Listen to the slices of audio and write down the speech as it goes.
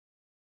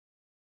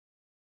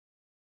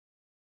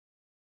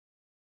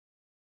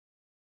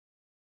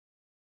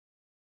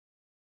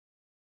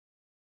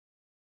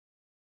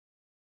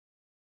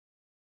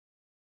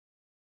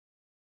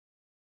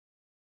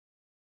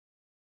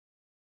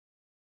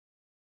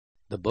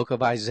The Book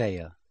of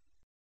Isaiah,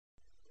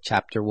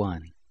 Chapter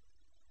 1.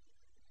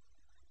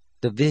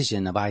 The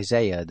vision of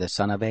Isaiah the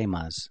son of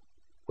Amoz,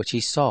 which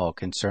he saw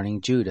concerning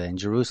Judah and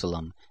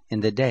Jerusalem in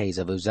the days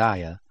of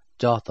Uzziah,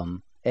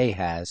 Jotham,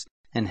 Ahaz,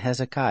 and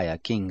Hezekiah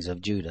kings of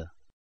Judah.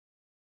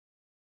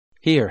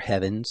 Hear,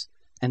 heavens,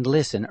 and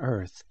listen,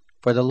 earth,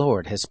 for the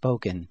Lord has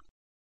spoken.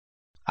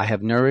 I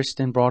have nourished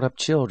and brought up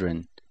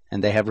children,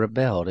 and they have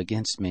rebelled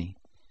against me.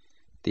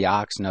 The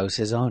ox knows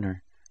his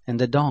owner, and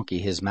the donkey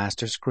his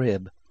master's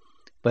crib.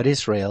 But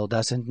Israel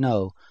doesn't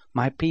know,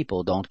 my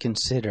people don't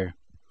consider.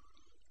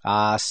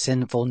 Ah,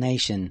 sinful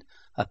nation,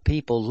 a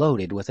people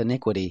loaded with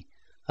iniquity,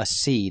 a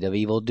seed of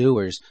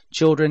evildoers,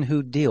 children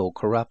who deal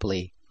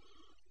corruptly.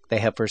 They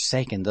have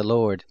forsaken the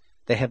Lord,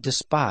 they have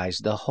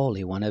despised the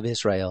Holy One of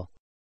Israel.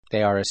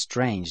 They are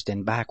estranged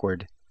and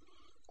backward.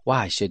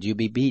 Why should you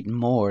be beaten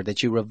more,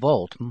 that you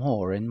revolt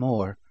more and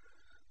more?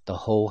 The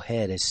whole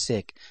head is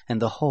sick,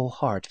 and the whole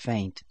heart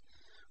faint.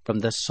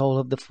 From the sole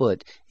of the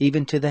foot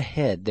even to the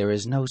head there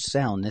is no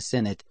soundness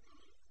in it.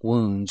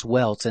 Wounds,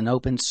 welts, and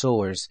open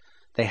sores,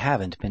 they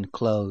haven't been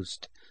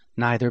closed,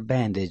 neither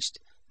bandaged,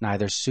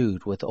 neither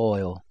sewed with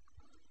oil.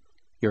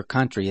 Your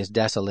country is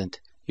desolate,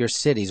 your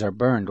cities are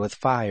burned with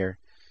fire.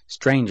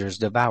 Strangers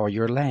devour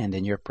your land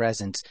in your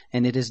presence,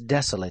 and it is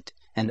desolate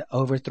and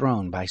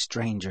overthrown by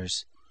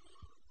strangers.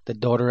 The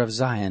daughter of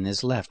Zion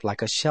is left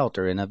like a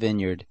shelter in a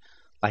vineyard,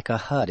 like a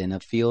hut in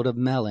a field of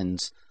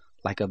melons,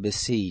 like a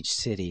besieged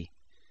city.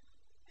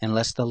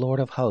 Unless the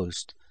Lord of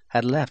hosts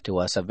had left to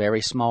us a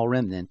very small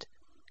remnant,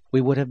 we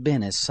would have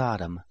been as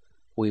Sodom,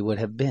 we would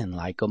have been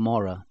like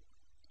Gomorrah.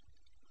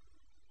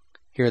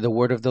 Hear the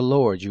word of the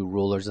Lord, you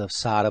rulers of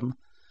Sodom.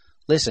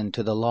 Listen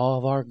to the law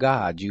of our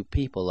God, you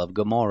people of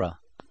Gomorrah.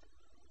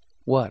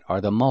 What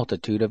are the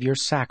multitude of your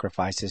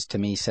sacrifices to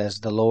me, says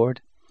the Lord?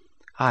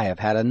 I have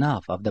had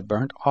enough of the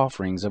burnt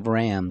offerings of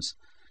rams,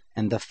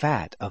 and the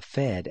fat of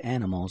fed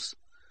animals.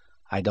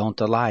 I don't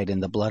delight in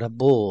the blood of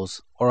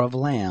bulls, or of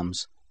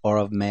lambs, or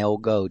of male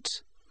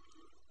goats.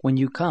 When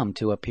you come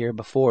to appear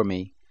before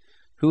me,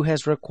 who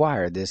has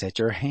required this at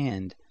your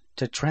hand,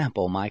 to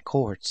trample my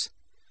courts?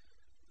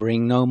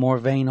 Bring no more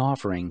vain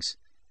offerings.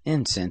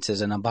 Incense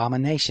is an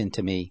abomination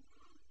to me.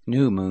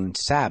 New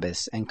moons,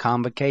 Sabbaths, and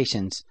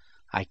convocations,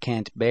 I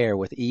can't bear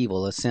with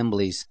evil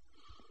assemblies.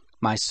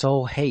 My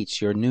soul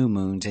hates your new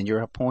moons and your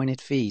appointed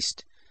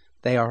feast.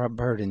 They are a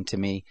burden to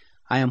me.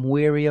 I am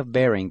weary of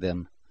bearing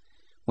them.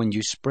 When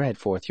you spread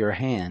forth your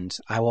hands,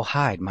 I will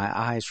hide my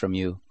eyes from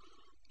you.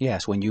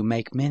 Yes, when you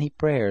make many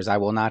prayers, I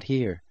will not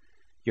hear.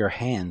 Your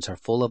hands are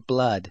full of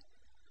blood.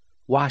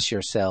 Wash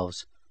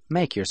yourselves,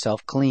 make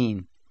yourself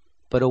clean.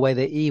 Put away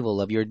the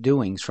evil of your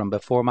doings from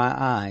before my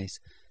eyes.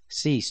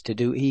 Cease to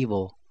do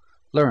evil.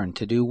 Learn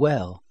to do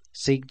well.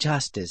 Seek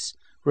justice.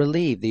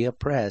 Relieve the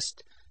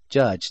oppressed.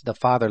 Judge the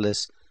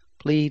fatherless.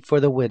 Plead for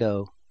the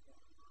widow.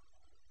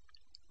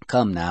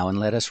 Come now and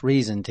let us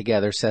reason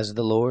together, says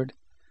the Lord.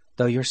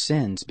 Though your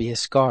sins be as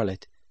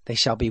scarlet, they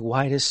shall be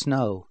white as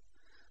snow.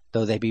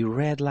 Though they be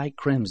red like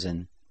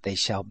crimson, they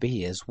shall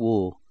be as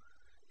wool.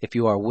 If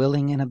you are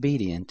willing and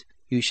obedient,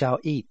 you shall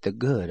eat the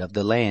good of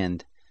the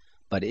land.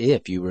 But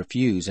if you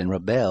refuse and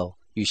rebel,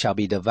 you shall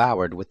be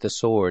devoured with the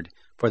sword,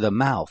 for the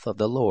mouth of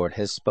the Lord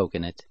has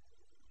spoken it.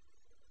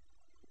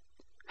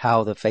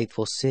 How the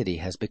faithful city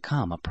has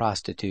become a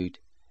prostitute.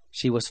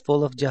 She was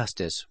full of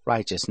justice,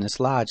 righteousness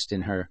lodged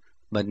in her,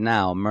 but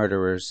now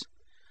murderers.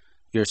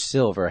 Your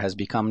silver has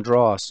become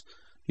dross,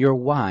 your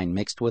wine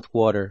mixed with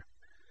water.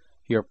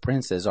 Your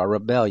princes are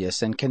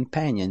rebellious and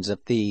companions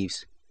of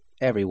thieves.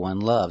 Everyone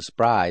loves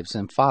bribes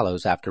and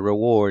follows after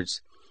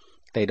rewards.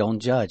 They don't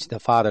judge the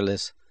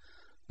fatherless,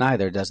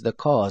 neither does the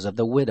cause of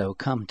the widow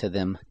come to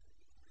them.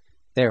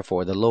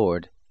 Therefore the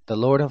Lord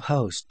of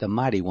hosts, the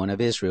mighty one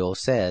of Israel,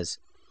 says,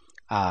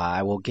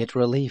 I will get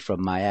relief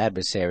from my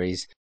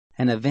adversaries,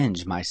 and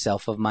avenge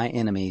myself of my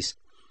enemies.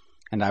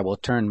 And I will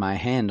turn my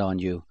hand on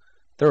you,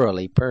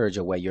 thoroughly purge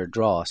away your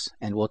dross,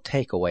 and will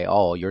take away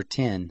all your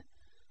tin.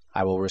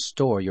 I will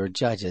restore your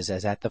judges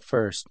as at the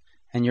first,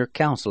 and your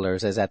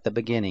counselors as at the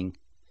beginning.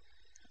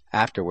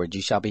 Afterward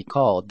you shall be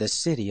called the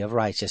city of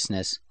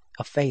righteousness,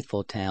 a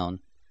faithful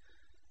town.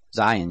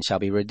 Zion shall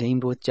be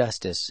redeemed with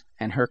justice,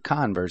 and her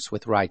converts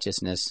with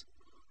righteousness.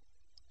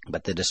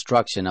 But the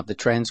destruction of the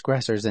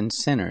transgressors and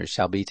sinners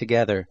shall be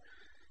together,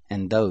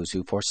 and those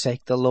who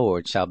forsake the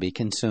Lord shall be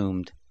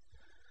consumed.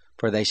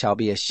 For they shall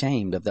be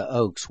ashamed of the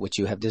oaks which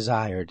you have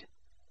desired.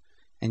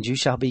 And you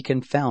shall be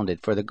confounded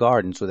for the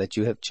gardens that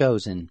you have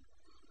chosen.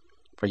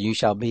 For you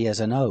shall be as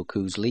an oak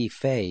whose leaf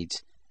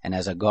fades, and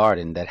as a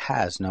garden that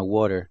has no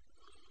water.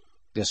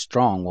 The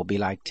strong will be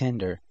like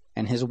tinder,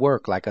 and his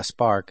work like a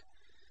spark.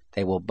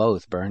 They will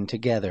both burn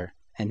together,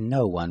 and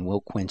no one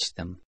will quench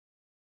them.